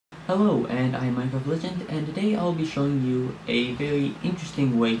Hello, and I'm Minecraft Legend, and today I'll be showing you a very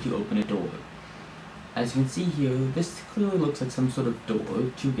interesting way to open a door. As you can see here, this clearly looks like some sort of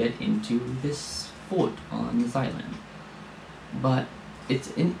door to get into this fort on this island. But it's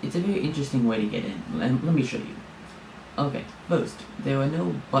a very interesting way to get in. Let me show you. Okay, first, there are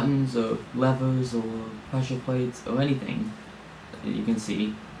no buttons or levers or pressure plates or anything that you can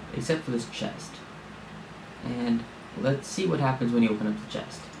see, except for this chest. And let's see what happens when you open up the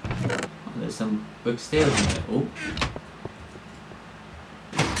chest. Oh, there's some brick stairs in there. Oh.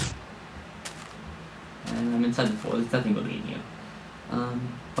 And I'm inside the fort. There's nothing really in here.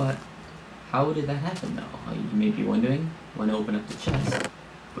 But how did that happen though? You may be wondering. When I open up the chest,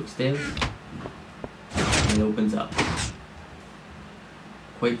 brick stairs, and it opens up.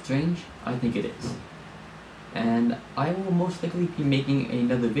 Quite strange? I think it is. And I will most likely be making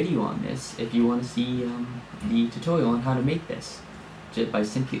another video on this if you want to see the tutorial on how to make this. Just by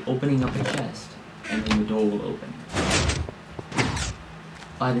simply opening up a chest and then the door will open.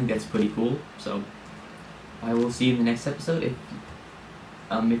 I think that's pretty cool, so I will see you in the next episode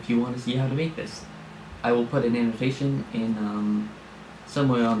if you want to see how to make this. I will put an annotation in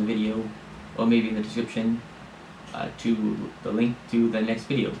somewhere on the video, or maybe in the description, to the link to the next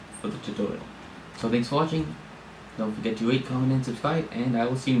video for the tutorial. So thanks for watching, don't forget to rate, comment, and subscribe, and I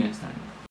will see you next time.